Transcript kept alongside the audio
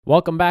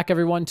Welcome back,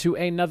 everyone, to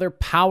another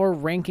Power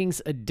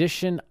Rankings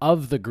edition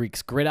of the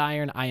Greeks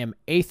Gridiron. I am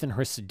Ethan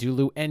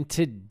Hristodoulou, and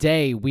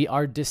today we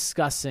are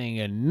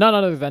discussing none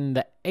other than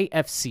the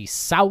AFC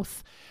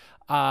South.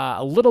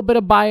 A little bit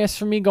of bias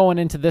for me going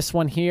into this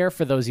one here.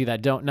 For those of you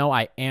that don't know,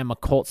 I am a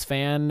Colts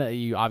fan.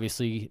 You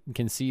obviously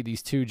can see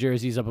these two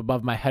jerseys up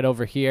above my head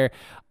over here.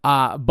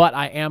 But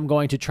I am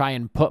going to try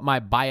and put my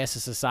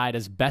biases aside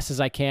as best as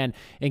I can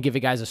and give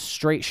you guys a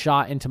straight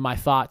shot into my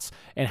thoughts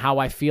and how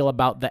I feel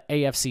about the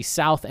AFC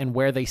South and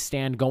where they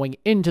stand going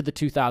into the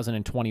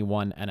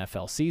 2021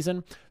 NFL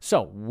season.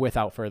 So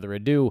without further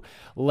ado,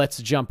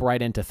 let's jump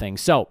right into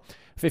things. So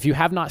if you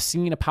have not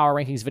seen a Power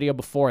Rankings video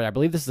before, I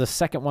believe this is the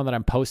second one that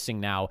I'm posting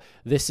now.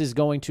 This is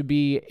going to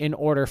be in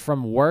order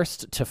from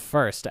worst to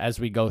first as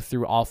we go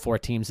through all four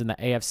teams in the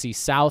AFC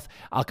South.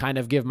 I'll kind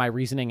of give my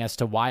reasoning as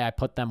to why I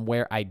put them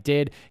where I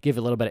did, give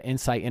a little bit of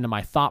insight into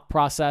my thought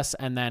process,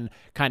 and then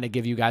kind of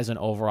give you guys an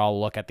overall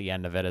look at the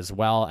end of it as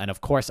well. And of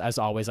course, as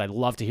always, I'd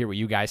love to hear what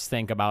you guys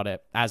think about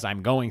it as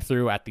I'm going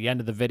through at the end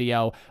of the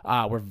video.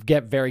 We're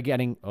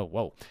getting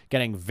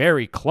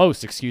very close,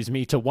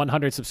 to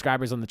 100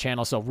 subscribers on the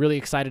channel. So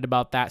really excited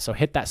about that. So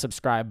hit that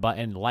subscribe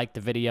button, like the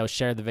video,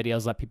 share the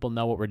videos, let people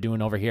know what we're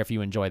doing over here if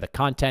you enjoy the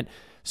content.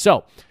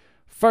 So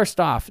first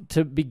off,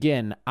 to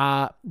begin,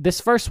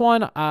 this first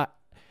one,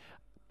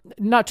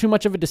 not too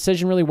much of a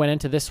decision really went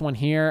into this one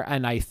here,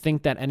 and I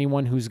think that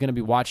anyone who's going to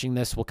be watching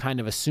this will kind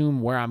of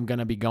assume where I'm going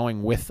to be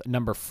going with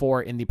number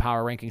 4 in the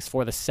Power Rankings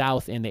for the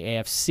South in the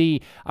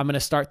AFC. I'm going to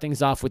start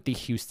things off with the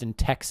Houston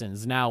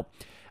Texans. Now,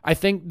 I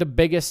think the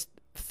biggest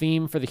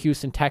theme for the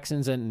Houston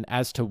Texans and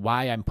as to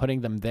why I'm putting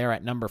them there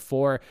at number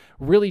 4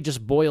 really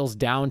just boils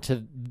down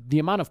to the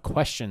amount of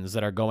questions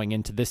that are going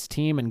into this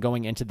team and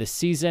going into this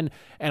season,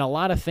 and a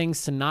lot of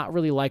things to not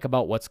really like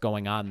about what's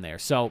going on there.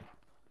 So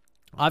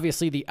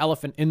obviously, the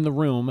elephant in the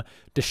room,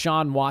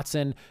 Deshaun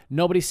Watson,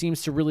 nobody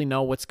seems to really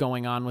know what's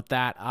going on with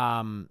that.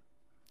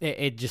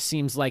 It just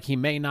seems like he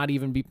may not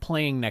even be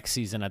playing next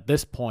season at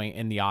this point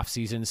in the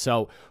offseason.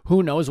 So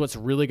who knows what's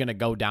really going to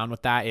go down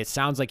with that. It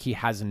sounds like he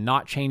has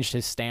not changed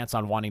his stance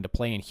on wanting to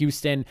play in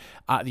Houston.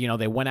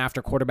 They went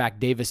after quarterback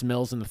Davis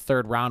Mills in the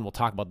 3rd round. We'll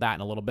talk about that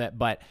in a little bit.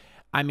 But,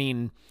 I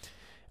mean,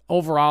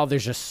 overall,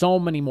 there's just so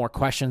many more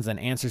questions than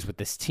answers with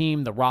this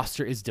team. The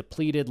roster is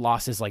depleted.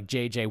 Losses like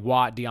J.J.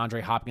 Watt,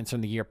 DeAndre Hopkins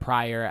from the year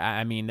prior.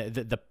 I mean,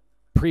 the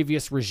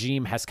previous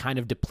regime has kind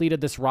of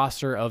depleted this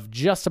roster of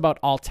just about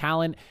all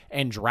talent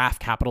and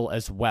draft capital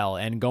as well.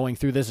 And going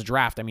through this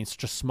draft, I mean,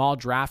 such a small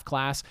draft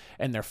class,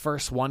 and their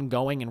first one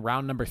going in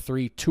round number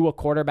 3 to a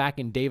quarterback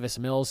in Davis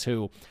Mills,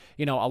 who,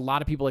 a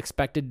lot of people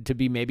expected to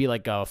be maybe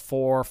like a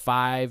 4,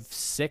 5,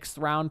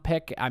 6th round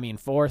pick. I mean,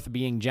 4th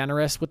being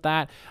generous with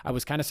that. I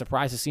was kind of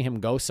surprised to see him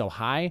go so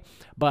high,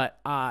 but,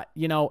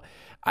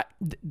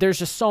 there's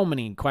just so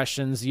many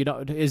questions.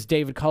 Is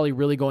David Culley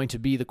really going to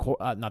be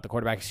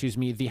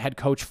the head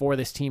coach for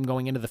this team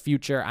going into the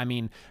future? I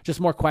mean,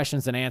 just more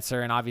questions than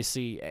answer. And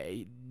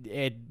obviously,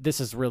 this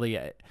is really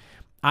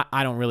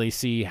I don't really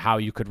see how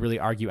you could really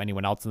argue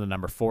anyone else in the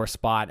number 4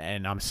 spot.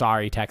 And I'm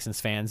sorry, Texans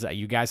fans,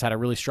 you guys had a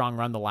really strong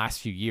run the last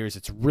few years.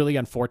 It's really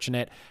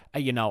unfortunate.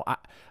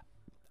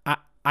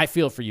 I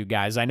feel for you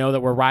guys. I know that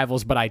we're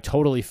rivals, but I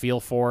totally feel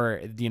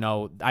for,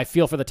 I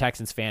feel for the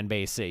Texans fan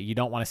base. You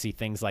don't want to see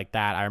things like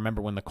that. I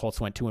remember when the Colts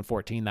went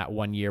 2-14 that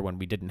one year when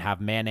we didn't have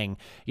Manning,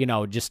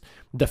 just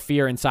the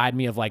fear inside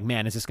me of like,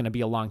 man, is this going to be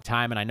a long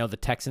time? And I know the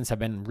Texans have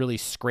been really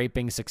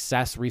scraping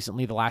success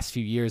recently the last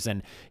few years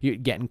and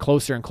getting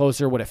closer and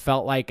closer what it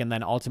felt like. And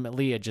then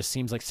ultimately it just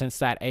seems like since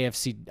that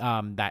AFC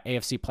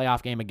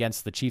playoff game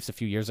against the Chiefs a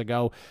few years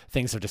ago,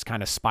 things have just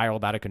kind of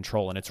spiraled out of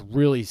control. And it's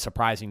really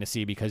surprising to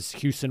see because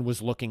Houston was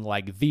looking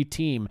like the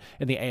team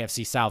in the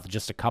AFC South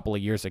just a couple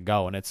of years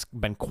ago, and it's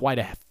been quite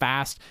a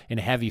fast and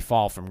heavy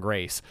fall from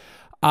grace.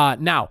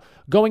 Now,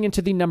 going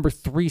into the number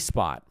 3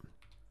 spot,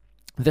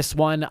 this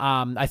one,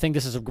 I think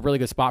this is a really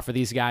good spot for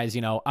these guys,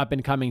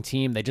 up-and-coming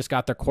team. They just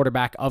got their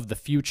quarterback of the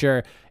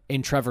future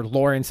in Trevor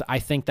Lawrence. I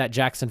think that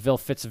Jacksonville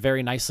fits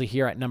very nicely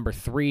here at number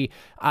 3.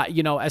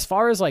 As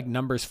far as like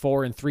numbers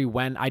 4 and 3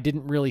 went, I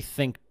didn't really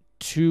think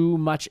too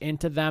much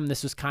into them.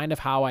 This was kind of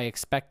how I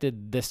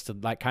expected this to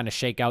like kind of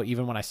shake out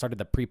even when I started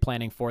the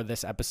pre-planning for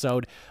this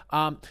episode.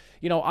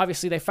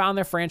 Obviously they found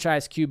their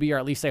franchise QB, or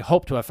at least they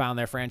hope to have found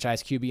their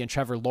franchise QB in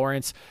Trevor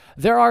Lawrence.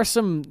 There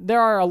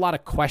are a lot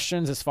of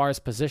questions as far as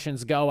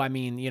positions go. I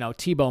mean,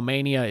 Tebow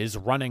Mania is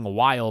running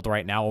wild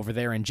right now over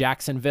there in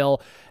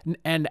Jacksonville.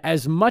 And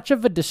as much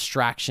of a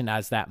distraction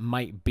as that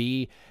might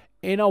be,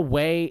 in a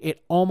way,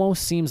 it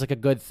almost seems like a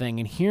good thing.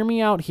 And hear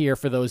me out here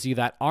for those of you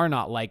that are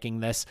not liking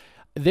this.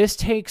 This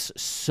takes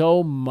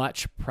so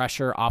much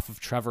pressure off of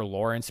Trevor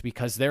Lawrence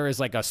because there is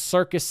like a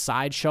circus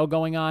sideshow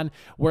going on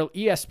where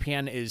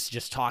ESPN is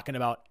just talking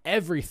about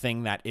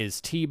everything that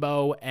is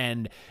Tebow,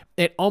 and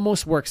it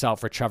almost works out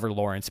for Trevor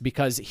Lawrence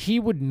because he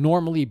would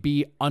normally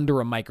be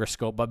under a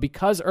microscope. But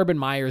because Urban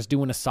Meyer is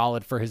doing a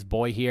solid for his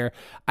boy here,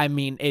 I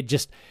mean,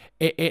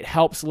 it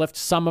helps lift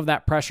some of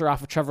that pressure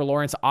off of Trevor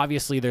Lawrence.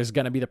 Obviously, there's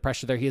going to be the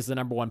pressure there. He is the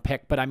number one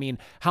pick. But I mean,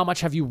 how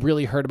much have you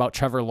really heard about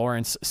Trevor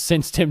Lawrence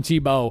since Tim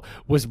Tebow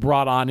was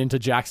brought on into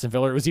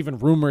Jacksonville? Or it was even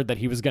rumored that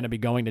he was going to be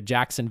going to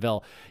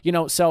Jacksonville.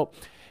 So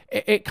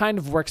it kind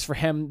of works for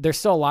him. There's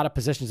still a lot of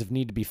positions that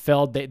need to be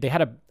filled. They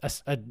had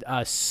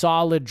a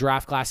solid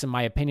draft class, in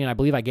my opinion. I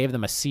believe I gave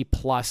them a C+.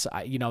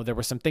 There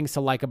were some things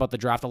to like about the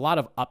draft. A lot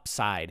of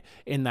upside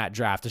in that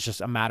draft. It's just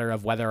a matter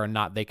of whether or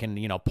not they can,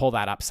 pull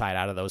that upside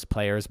out of those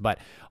players. But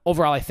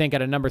overall, I think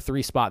at a number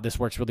 3 spot, this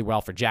works really well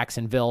for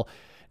Jacksonville.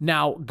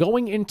 Now,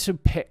 going into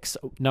picks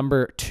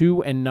number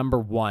 2 and number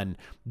 1,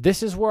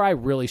 this is where I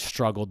really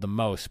struggled the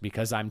most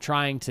because I'm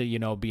trying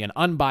to, be an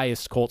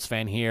unbiased Colts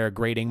fan here,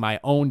 grading my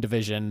own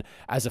division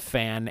as a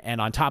fan. And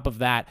on top of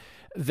that,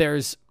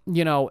 there's,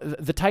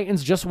 the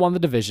Titans just won the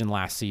division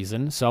last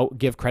season, so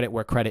give credit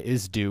where credit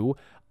is due.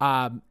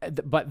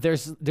 But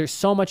there's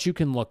so much you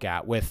can look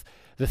at with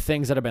the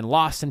things that have been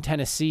lost in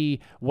Tennessee,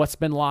 what's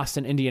been lost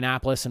in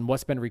Indianapolis, and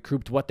what's been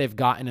recouped, what they've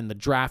gotten in the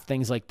draft,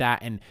 things like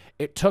that. And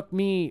it took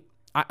me...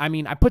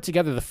 I put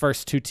together the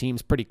first 2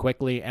 teams pretty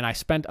quickly, and I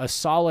spent a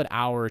solid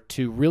hour or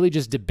 2 really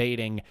just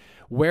debating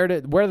where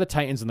the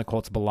Titans and the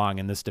Colts belong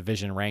in this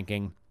division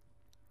ranking.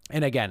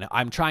 And again,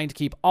 I'm trying to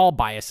keep all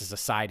biases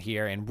aside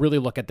here and really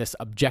look at this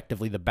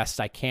objectively the best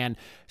I can.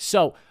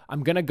 So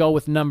I'm going to go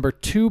with number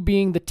 2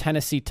 being the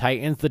Tennessee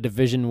Titans, the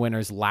division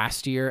winners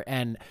last year.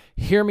 And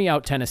hear me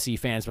out, Tennessee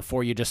fans,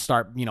 before you just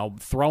start,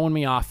 throwing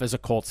me off as a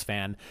Colts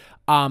fan.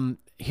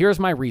 Here's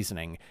my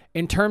reasoning.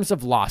 In terms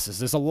of losses,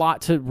 there's a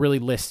lot to really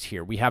list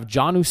here. We have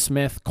Jonnu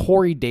Smith,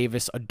 Corey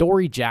Davis,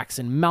 Adoree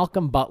Jackson,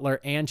 Malcolm Butler,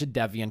 and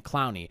Jadeveon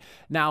Clowney.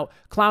 Now,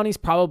 Clowney's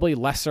probably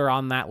lesser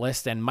on that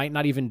list and might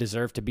not even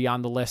deserve to be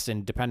on the list,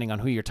 and depending on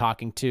who you're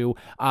talking to.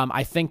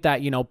 I think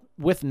that,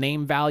 with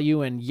name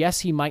value, and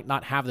yes, he might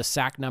not have the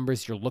sack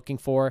numbers you're looking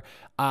for,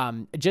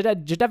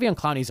 Jadeveon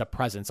Clowney's a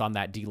presence on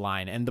that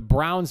D-line, and the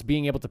Browns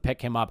being able to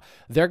pick him up,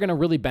 they're going to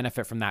really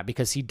benefit from that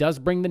because he does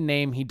bring the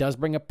name, he does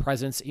bring a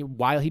presence.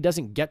 While he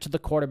doesn't get to the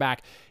quarterback,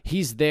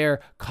 he's there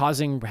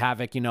causing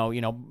havoc,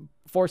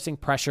 forcing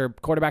pressure,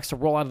 quarterbacks to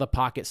roll out of the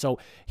pocket. So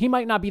he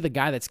might not be the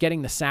guy that's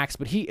getting the sacks,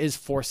 but he is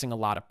forcing a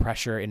lot of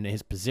pressure in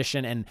his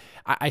position. And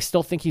I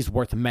still think he's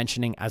worth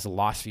mentioning as a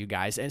loss for you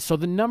guys. And so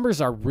the numbers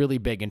are really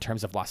big in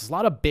terms of losses. A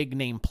lot of big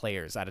name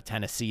players out of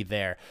Tennessee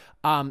there.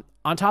 On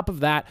top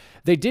of that,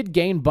 they did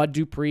gain Bud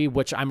Dupree,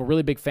 which I'm a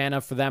really big fan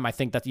of for them. I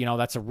think that,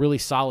 that's a really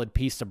solid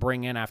piece to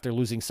bring in after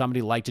losing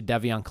somebody like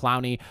Jadeveon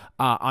Clowney.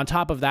 On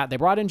top of that, they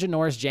brought in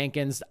Janoris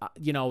Jenkins.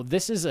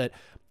 This is a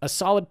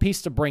solid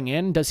piece to bring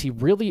in. Does he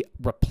really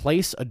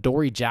replace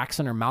Adoree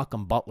Jackson or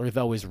Malcolm Butler,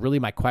 though, is really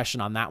my question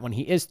on that one.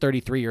 He is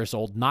 33 years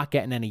old, not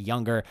getting any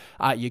younger.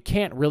 You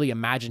can't really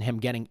imagine him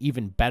getting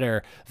even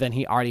better than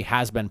he already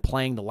has been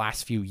playing the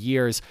last few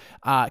years.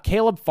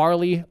 Caleb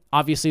Farley,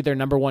 obviously their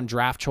number 1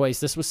 draft choice.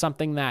 This was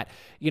something that,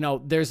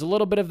 there's a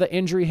little bit of the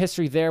injury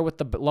history there with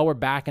the lower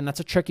back, and that's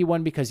a tricky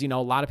one because, a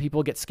lot of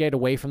people get scared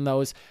away from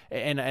those.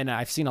 And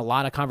I've seen a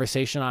lot of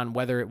conversation on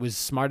whether it was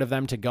smart of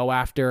them to go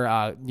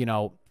after,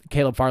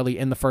 Caleb Farley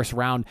in the first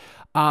round.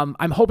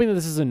 I'm hoping that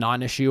this is a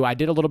non-issue. I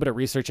did a little bit of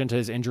research into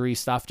his injury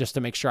stuff just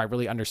to make sure I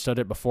really understood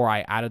it before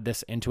I added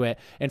this into it.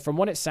 And from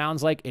what it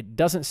sounds like, it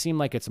doesn't seem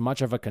like it's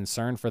much of a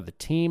concern for the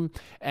team.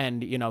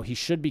 And, he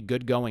should be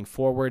good going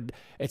forward.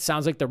 It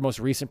sounds like the most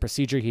recent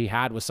procedure he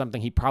had was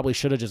something he probably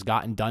should have just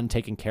gotten done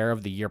taking care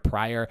of the year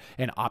prior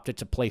and opted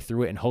to play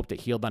through it and hoped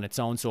it healed on its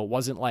own. So it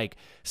wasn't like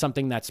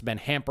something that's been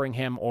hampering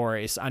him or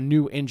it's a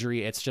new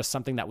injury. It's just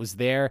something that was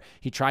there.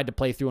 He tried to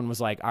play through and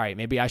was like, all right,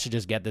 maybe I should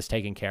just get this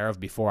taken care of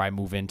before I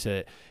move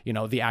into,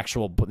 the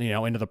actual,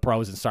 into the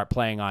pros and start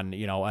playing on,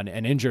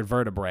 an injured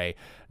vertebrae.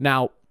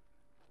 Now,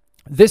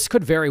 this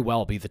could very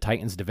well be the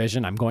Titans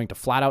division. I'm going to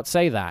flat out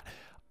say that.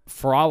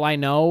 For all I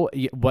know,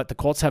 what the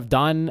Colts have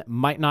done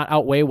might not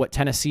outweigh what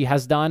Tennessee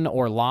has done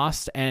or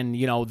lost. And,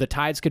 the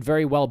tides could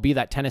very well be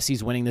that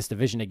Tennessee's winning this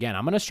division again.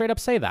 I'm going to straight up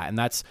say that. And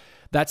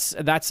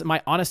that's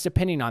my honest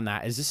opinion on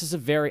that is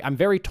I'm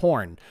very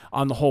torn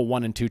on the whole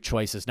 1 and 2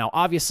 choices. Now,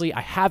 obviously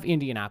I have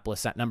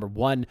Indianapolis at number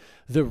 1.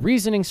 The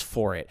reasonings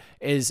for it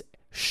is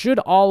should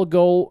all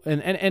go,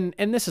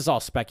 and this is all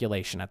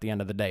speculation at the end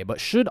of the day, but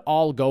should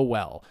all go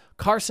well,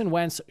 Carson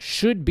Wentz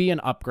should be an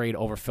upgrade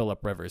over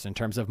Phillip Rivers in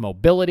terms of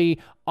mobility,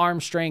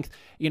 arm strength.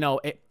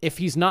 If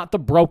he's not the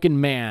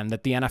broken man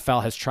that the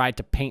NFL has tried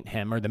to paint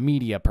him, or the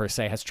media per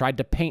se has tried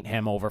to paint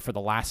him over for the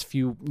last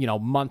few,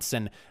 months,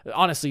 and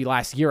honestly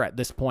last year at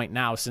this point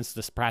now since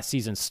this past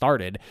season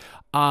started,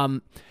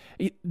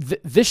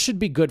 this should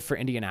be good for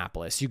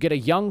Indianapolis. You get a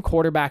young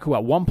quarterback who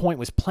at one point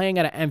was playing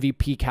at an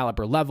MVP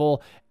caliber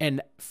level.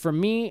 And for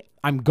me,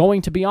 I'm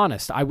going to be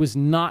honest. I was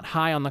not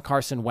high on the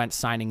Carson Wentz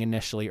signing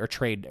initially, or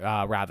trade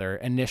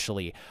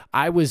initially.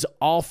 I was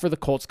all for the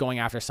Colts going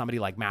after somebody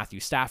like Matthew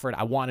Stafford.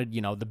 I wanted,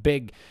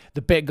 the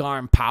big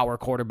arm power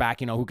quarterback,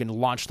 who can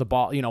launch the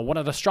ball. One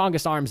of the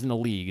strongest arms in the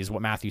league is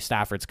what Matthew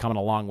Stafford's coming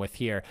along with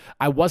here.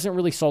 I wasn't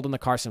really sold on the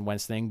Carson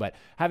Wentz thing, but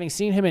having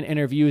seen him in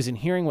interviews and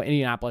hearing what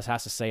Indianapolis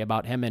has to say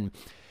about him, and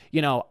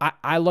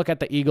I look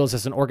at the Eagles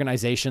as an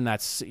organization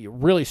that's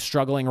really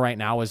struggling right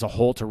now as a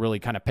whole to really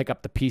kind of pick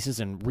up the pieces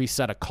and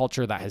reset a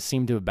culture that has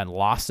seemed to have been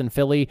lost in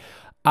Philly.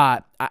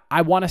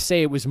 I want to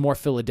say it was more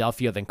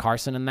Philadelphia than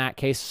Carson in that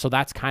case, so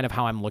that's kind of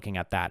how I'm looking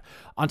at that.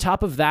 On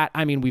top of that,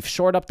 we've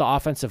shored up the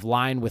offensive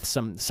line with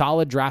some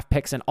solid draft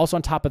picks, and also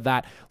on top of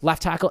that,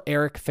 left tackle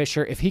Eric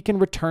Fisher, if he can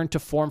return to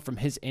form from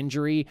his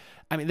injury,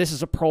 this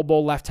is a Pro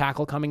Bowl left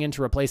tackle coming in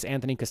to replace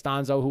Anthony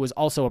Costanzo, who was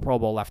also a Pro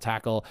Bowl left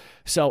tackle.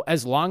 So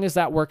as long as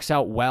that works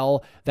out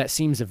well, that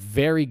seems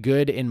very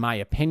good in my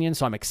opinion,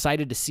 so I'm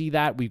excited to see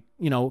that. We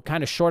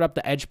kind of short up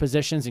the edge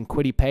positions in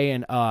Kwity Paye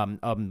and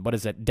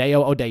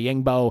Dayo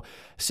Odeyingbo.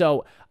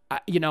 So,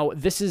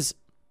 this is,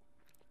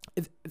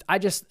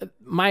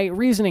 my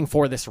reasoning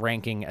for this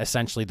ranking,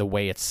 essentially the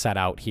way it's set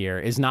out here,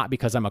 is not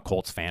because I'm a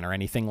Colts fan or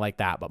anything like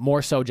that, but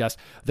more so just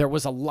there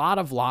was a lot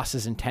of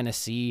losses in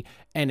Tennessee,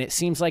 and it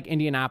seems like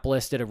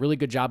Indianapolis did a really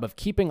good job of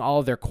keeping all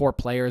of their core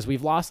players.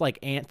 We've lost like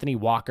Anthony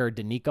Walker,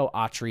 Danico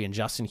Autry, and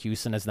Justin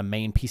Houston as the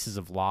main pieces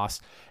of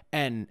loss.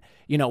 And,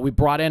 we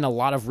brought in a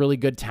lot of really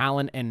good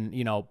talent and,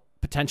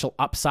 potential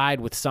upside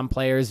with some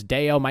players.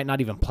 Dayo might not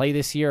even play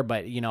this year,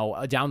 but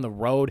down the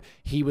road,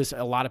 he was,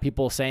 a lot of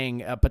people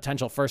saying, a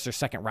potential first or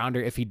second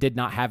rounder if he did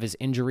not have his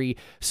injury.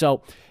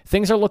 So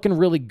things are looking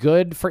really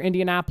good for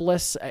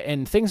Indianapolis,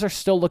 and things are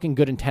still looking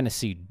good in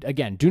Tennessee.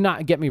 Again, do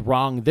not get me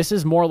wrong. This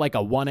is more like a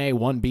 1A,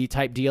 1B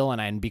type deal,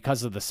 and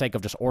because of the sake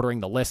of just ordering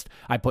the list,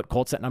 I put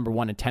Colts at number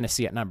 1 and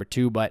Tennessee at number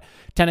 2, but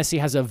Tennessee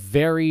has a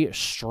very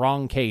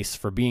strong case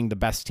for being the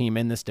best team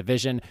in this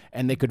division,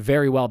 and they could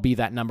very well be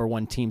that number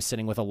 1 team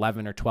sitting with 11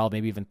 or 12,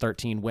 maybe even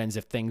 13 wins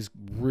if things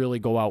really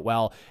go out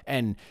well.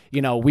 And,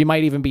 we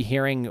might even be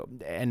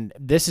hearing, and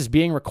this is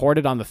being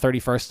recorded on the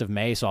 31st of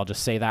May, so I'll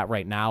just say that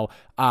right now,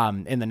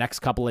 in the next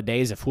couple of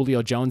days, if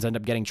Julio Jones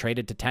ended up getting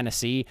traded to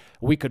Tennessee,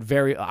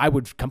 I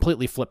would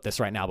completely flip this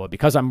right now, but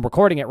because I'm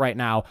recording it right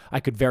now, I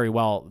could very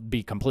well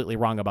be completely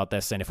wrong about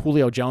this. And if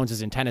Julio Jones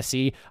is in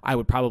Tennessee, I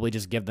would probably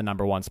just give the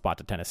number 1 spot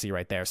to Tennessee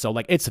right there. So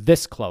it's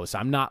this close.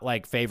 I'm not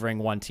favoring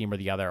one team or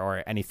the other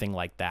or anything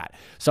like that.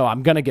 So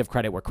I'm going to give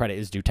credit where credit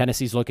is due.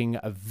 Tennessee's looking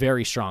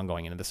very strong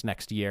going into this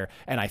next year,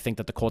 and I think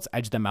that the Colts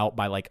edge them out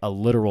by a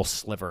literal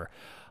sliver.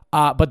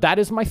 But that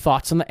is my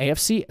thoughts on the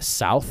AFC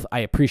South. I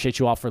appreciate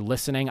you all for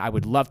listening. I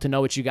would love to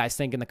know what you guys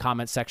think in the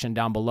comment section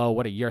down below.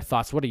 What are your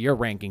thoughts? What are your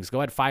rankings?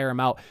 Go ahead, fire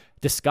them out.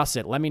 Discuss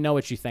it. Let me know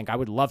what you think. I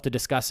would love to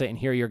discuss it and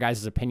hear your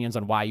guys' opinions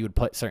on why you would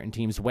put certain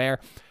teams where.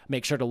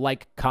 Make sure to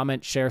like,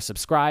 comment, share,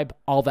 subscribe,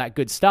 all that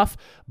good stuff.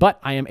 But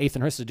I am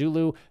Ethan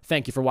Hursadulu.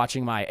 Thank you for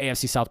watching my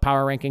AFC South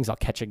Power Rankings. I'll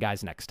catch you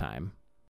guys next time.